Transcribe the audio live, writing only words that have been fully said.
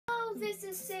this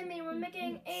is Sammy. We're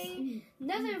making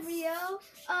another video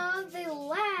of the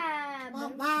lab.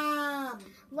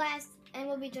 And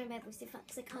we'll be joined by Lucy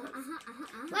Fox.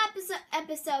 Last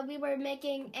episode, we were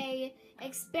making a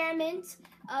experiment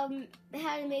of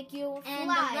how to make you fly. And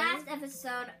the last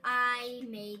episode, I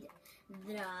made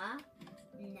the nether.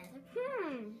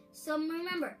 So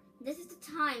remember, this is the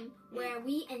time where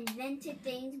we invented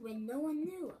things when no one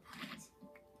knew about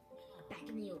it. Back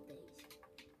in the old days.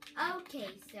 Okay,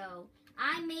 so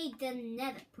I made the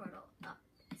nether portal. Oh,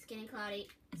 it's getting cloudy.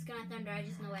 It's gonna thunder, I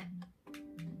just know it.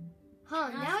 Huh,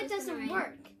 No, now it it's just doesn't gonna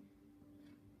work.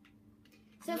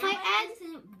 So if Now I it add...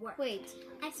 doesn't work. Wait.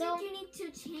 I think So- you need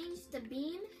to change the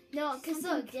beam No, to because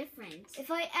something look. different. If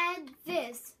I add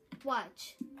this,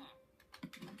 watch.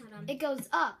 Hold on. It goes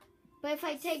up. But if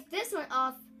I take this one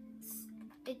off,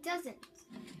 it doesn't.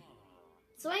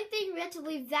 So I think we have to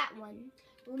leave that one.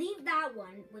 Leave that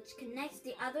one, which connects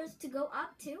the others to go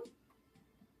up too.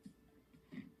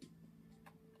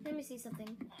 Let me see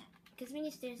something. Because we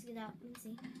need stairs to get out. Let me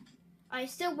see. Alright,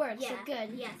 still works. So good.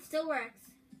 Yeah, still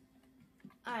works.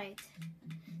 Alright.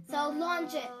 So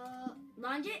launch it.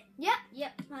 Launch it? Yep.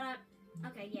 Yep. Hold on.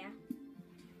 Okay, yeah.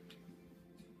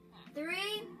 3,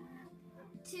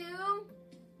 2.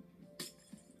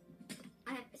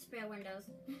 I have spare windows.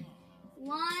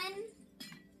 1.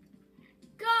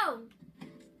 Go!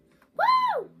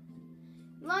 Woo!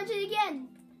 Launch it again.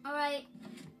 Alright.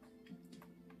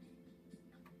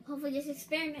 Hopefully this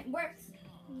experiment works.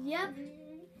 Yep.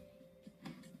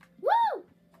 Woo!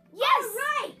 Yes!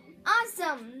 Alright!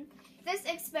 Awesome. This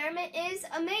experiment is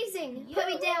amazing. Put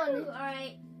me down.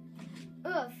 Alright.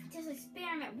 Oof. This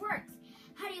experiment works.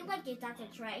 How do you like it, Dr.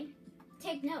 Trey?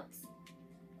 Take notes.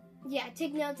 Yeah,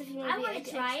 take notes if you want I to be wanna an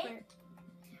try it. expert.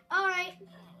 Alright.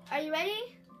 Are you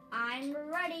ready? I'm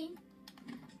ready.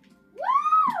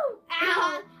 Woo!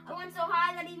 Ow. I went so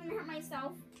high that I even hurt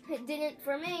myself. It didn't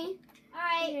for me.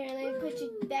 Alright. Here, let me put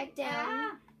you back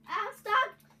down. Stop!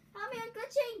 Help me, I'm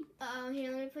glitching. Uh-oh,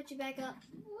 here, let me put you back up.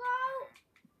 Whoa!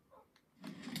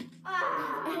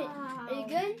 Ah. Are you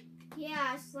good?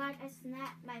 Yeah, it's like I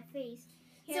snapped my face.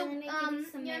 Here, So, let me give you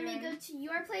some you want me to mirror. go to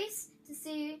your place to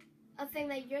see a thing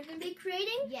that you're going to be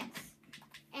creating? Yes.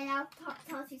 And I'll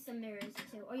toss you some mirrors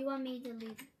too. Or you want me to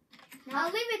leave? No?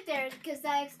 I'll leave it there because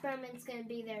that experiment's going to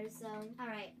be there, so.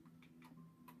 Alright.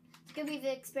 It's going to be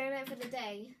the experiment for the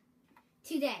day.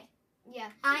 Today. Yeah.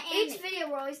 Each Each video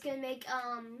we're always going to make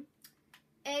an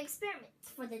experiment.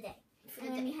 for the day. For the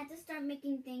And then day. you have to start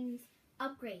making things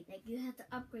upgrade. Like you have to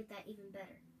upgrade that even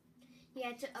better.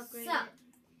 Yeah, to upgrade So,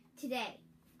 it. today,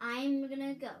 I'm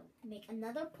gonna go make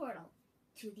another portal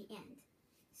to the end.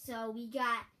 So we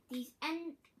got these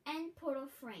end portal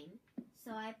frame.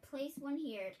 So I place one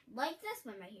here, like this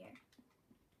one right here.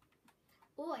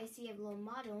 Oh, I see a little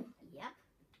model. Yep.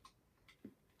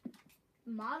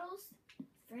 Models,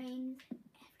 frames,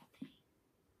 everything.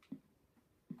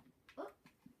 Oh.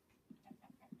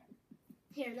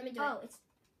 Here, let me do Oh, it. it's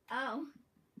oh.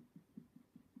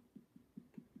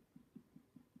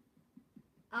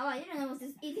 Oh, I didn't know it was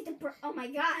this easy to oh my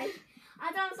god.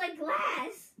 I thought it was like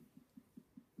glass.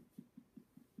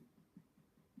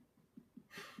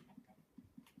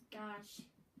 Gosh.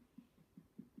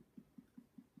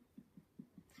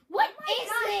 What Oh is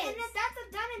my this? God, and that's a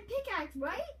diamond pickaxe,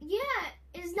 right? Yeah,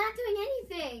 it's not doing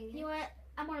anything. You know what?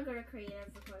 I want to go to creative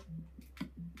real quick.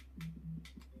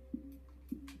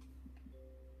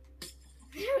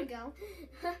 There we go.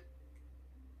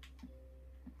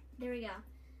 There we go.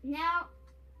 Now,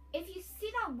 if you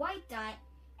see that white dot,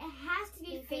 it has to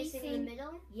be Facing in the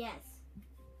middle. Yes.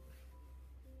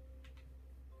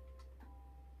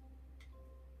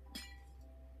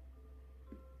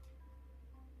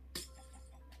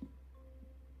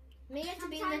 Maybe you have to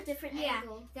be in a different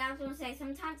angle. That's what I'm saying.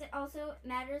 Sometimes it also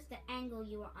matters the angle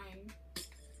you are on.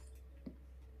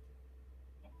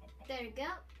 There you go.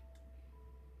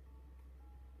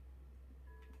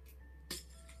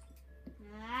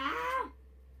 Ah!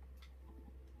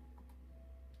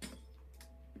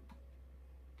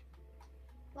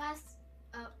 Last.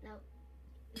 Oh, no.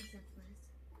 This is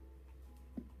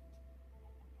last.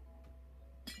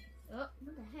 Oh,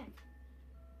 what the heck?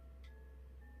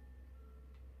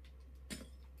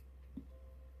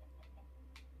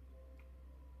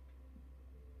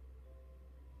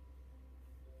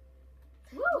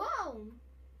 Whoa!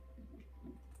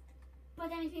 But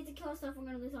then if we have to kill stuff, we're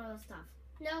gonna lose all the stuff.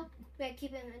 No, we gotta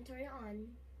keep inventory on.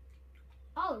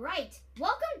 All right,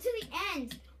 welcome to the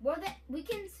end. Where we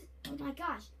can. Oh my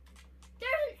gosh,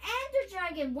 there's an ender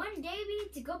dragon. One day we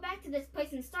need to go back to this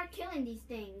place and start killing these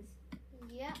things.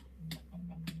 Yep.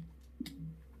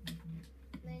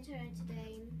 Let me try it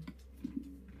today.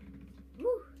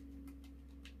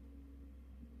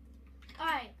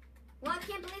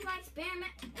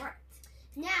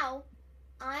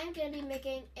 I'm gonna be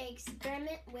making an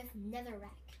experiment with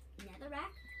netherrack.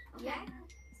 Netherrack? Okay. Yeah.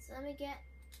 So let me get.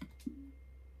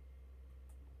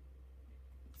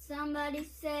 Somebody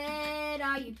said,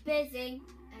 "Are you busy?"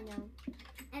 I know.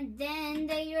 And then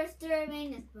they are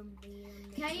stirring this.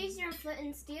 Can I use your flint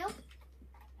and steel?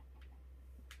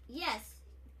 Yes.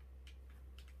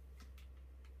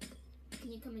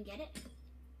 Can you come and get it?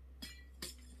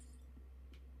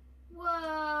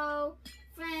 Whoa!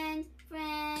 Friend,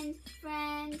 friend,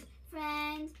 friend,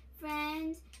 friend,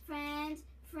 friend, friend,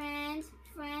 friend,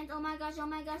 friend. Oh my gosh, oh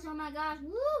my gosh, oh my gosh.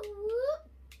 Woo, woo.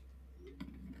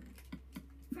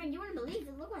 Friend, you wouldn't believe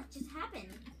it. Look what just happened.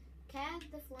 Can I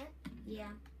have the flint?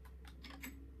 Yeah.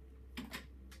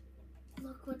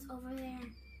 Look what's over there.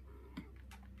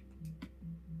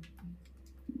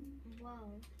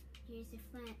 Whoa. Here's your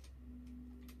flint.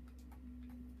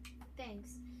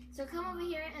 Thanks. So come over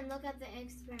here and look at the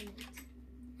experiment.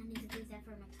 I need to do that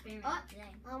for an experiment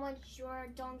today. I want your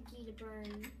donkey to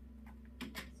burn.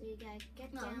 So you gotta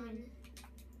get down.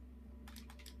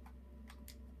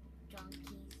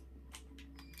 Donkeys.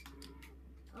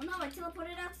 Oh no, I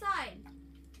teleported outside.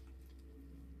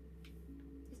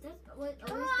 Is that what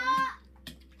always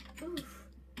done? Oof.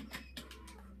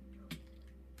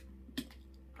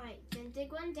 Alright, then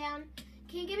dig one down.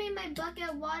 Can you give me my bucket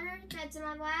of water that's in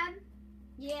my lab?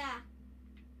 Yeah.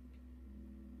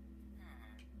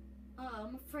 Oh,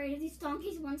 I'm afraid of these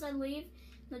donkeys. Once I leave,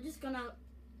 they're just gonna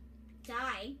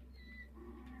die.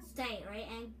 Stay, right?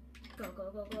 And go, go,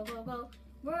 go, go, go, go.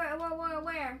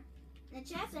 Where? In the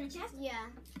chest? In the chest? Yeah.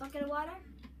 Bucket of water?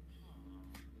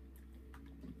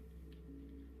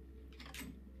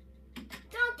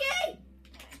 Donkey!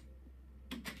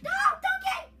 No,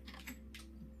 donkey!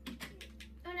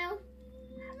 Oh no.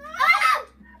 Ah!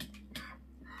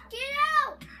 Get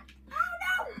out! Oh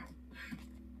no!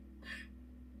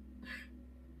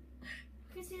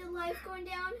 I can see the life going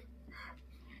down.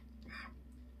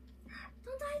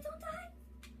 Don't die, don't die.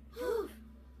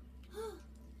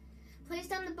 Place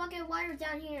down the bucket of water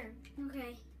down here.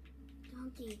 Okay.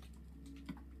 Donkey.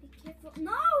 Be careful.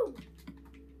 No!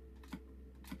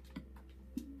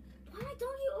 Why my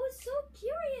donkey always so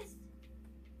curious?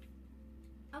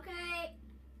 Okay.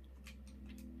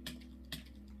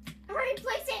 Alright,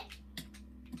 place it!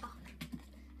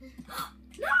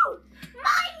 No!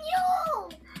 My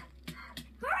mule!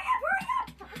 Hurry up!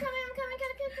 I'm coming.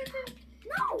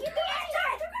 No! Give me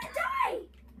They're gonna die!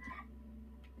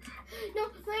 No,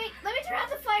 wait, let me turn off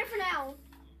the fire for now.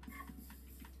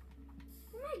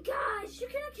 Oh my gosh, you're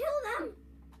gonna kill them!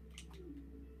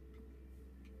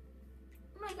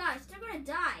 Oh my gosh, they're gonna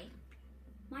die.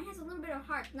 Mine has a little bit of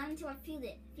heart, not until I feed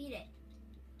it.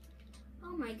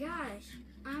 Oh my gosh,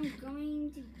 I'm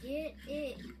going to get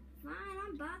it. Fine,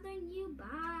 I'm bothering you,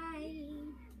 bye.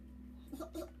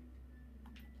 Oh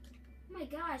my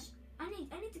gosh, I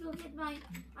need to go get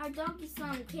our donkey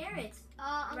some carrots.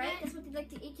 Right? That's what they like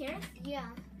to eat, carrots? Yeah,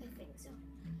 I think so.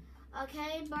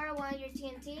 Okay, borrow one of your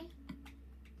TNT.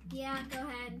 Yeah, go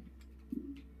ahead.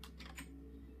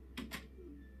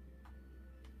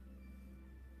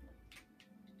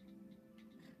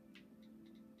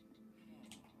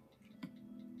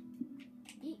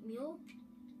 Eat, mule.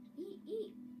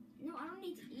 Eat. No, I don't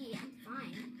need to eat. I'm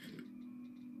fine.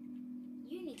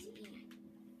 You need to eat.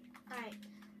 Alright,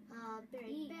 I'll be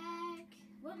right back.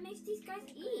 What makes these guys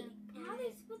eat? How are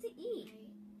they supposed to eat?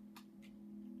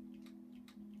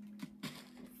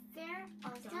 There,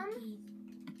 awesome. Donkeys.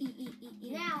 Eat.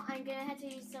 Now I'm gonna have to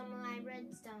use some of my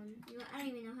redstone. You know, I don't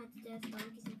even know how to do this.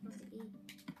 Donkeys are supposed to eat.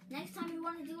 Next time we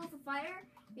want to deal with a fire,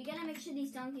 we gotta make sure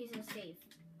these donkeys are safe.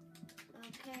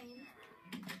 Okay.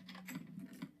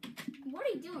 What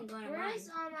are you doing going around? Where's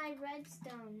all my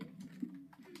redstone?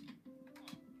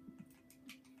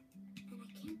 And I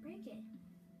can't break it.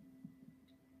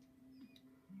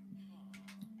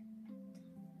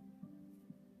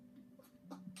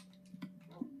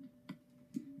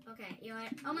 Okay, you know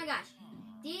what? Oh my gosh.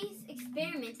 These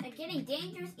experiments are getting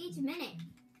dangerous each minute.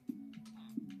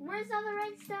 Where's all the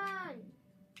redstone?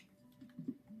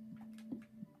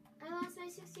 I lost my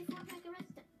 64 pack of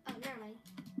redstone. Oh, never mind.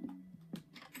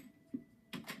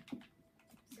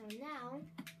 So now,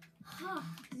 Oh,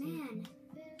 man.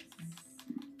 this.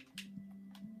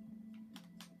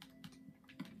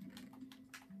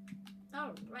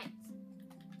 All right.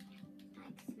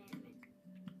 Experiment.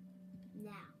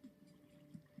 Now.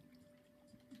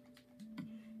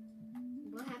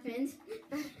 What happened?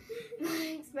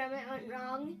 My experiment went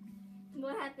wrong.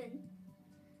 What happened?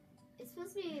 It's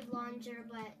supposed to be a launcher,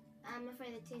 but I'm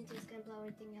afraid the TNT is gonna blow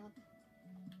everything up.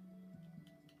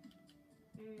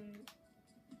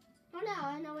 Oh no,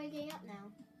 I know we're getting up now.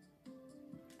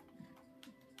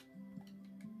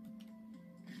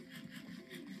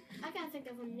 I gotta think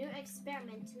of a new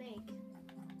experiment to make.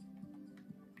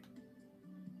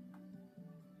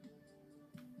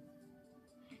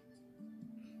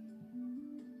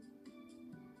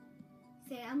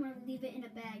 Say, I'm gonna leave it in a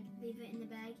bag. Leave it in the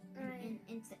bag. Alright. And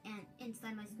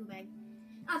inside my school bag.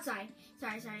 Oh, sorry.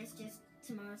 It's just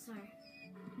tomorrow's our...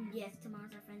 Yes,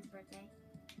 tomorrow's our friend's birthday.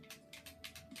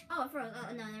 Oh, it froze.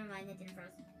 Oh, no, never mind. It didn't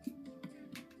froze.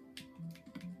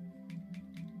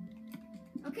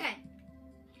 Okay.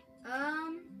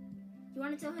 You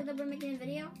want to tell her that we're making a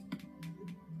video?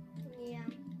 Yeah.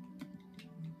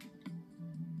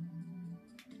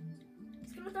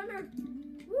 It's gonna thunder.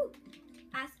 Woo!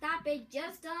 I stopped it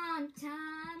just on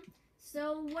time.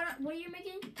 So what are you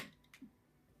making?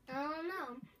 I don't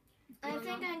know. I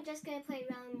think I'm just gonna play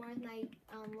around more with my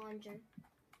launcher.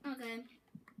 Okay.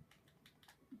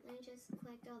 Let me just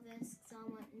collect all this because I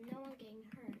want no one getting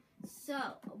hurt.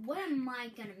 So, what am I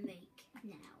gonna make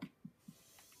now?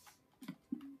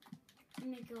 Let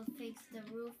me go fix the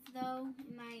roof though.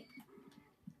 It might...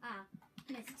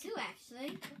 missed two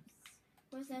actually. Oops.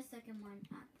 Where's that second one?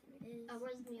 There it is.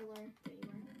 Where's Mueller? There you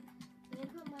are. Let me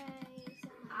put my...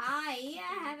 I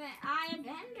have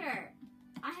Ender.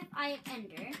 I have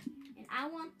Ender, and I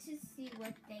want to see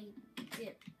what they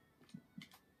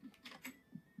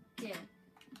do.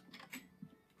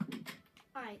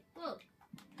 Alright. Whoa.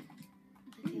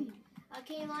 Okay.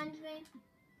 Can you launch me?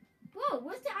 Whoa,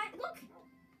 where's the eye? Look!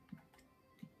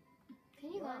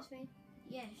 Can you launch me?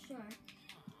 Yeah, sure.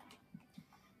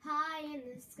 High in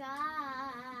the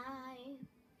sky.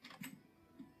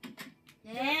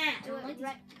 Yeah. Do it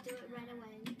right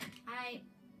away.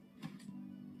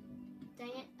 Dang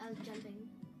it, I was jumping.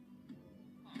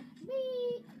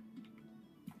 Whee!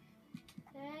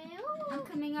 Hey, oh. I'm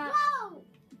coming up. Whoa!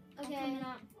 Okay. I'm coming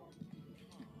up.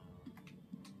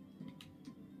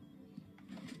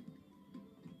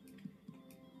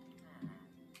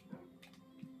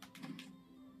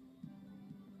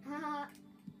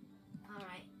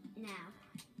 Alright, now.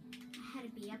 I had to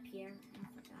be up here. I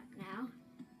forgot now.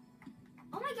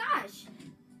 Oh my gosh!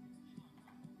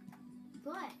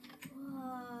 What?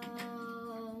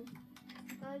 Whoa.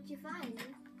 What did you find?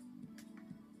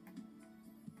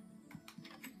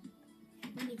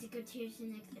 We need to go to the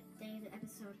next day of the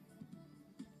episode.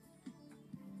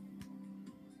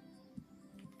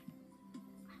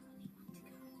 I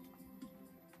really want to go.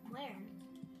 Where?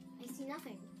 I see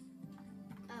nothing.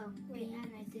 Oh, wait, Be and I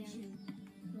see him. position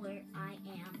where I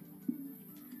am.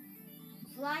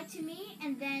 Fly to me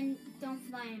and then don't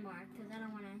fly anymore because I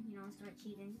don't want to, start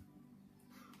cheating.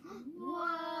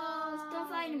 Whoa! Don't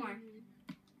fly anymore.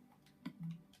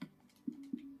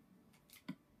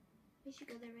 We should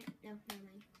go there right? No, never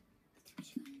mind.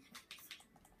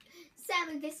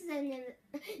 Sadly, this is an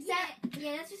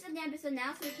Yeah, that's just an episode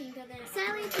now, so we can go there.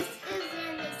 Sadly, this is the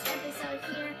end of this episode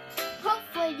here.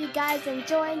 Hopefully you guys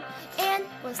enjoyed, and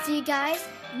we'll see you guys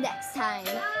next time.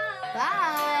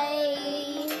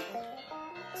 Bye. Bye!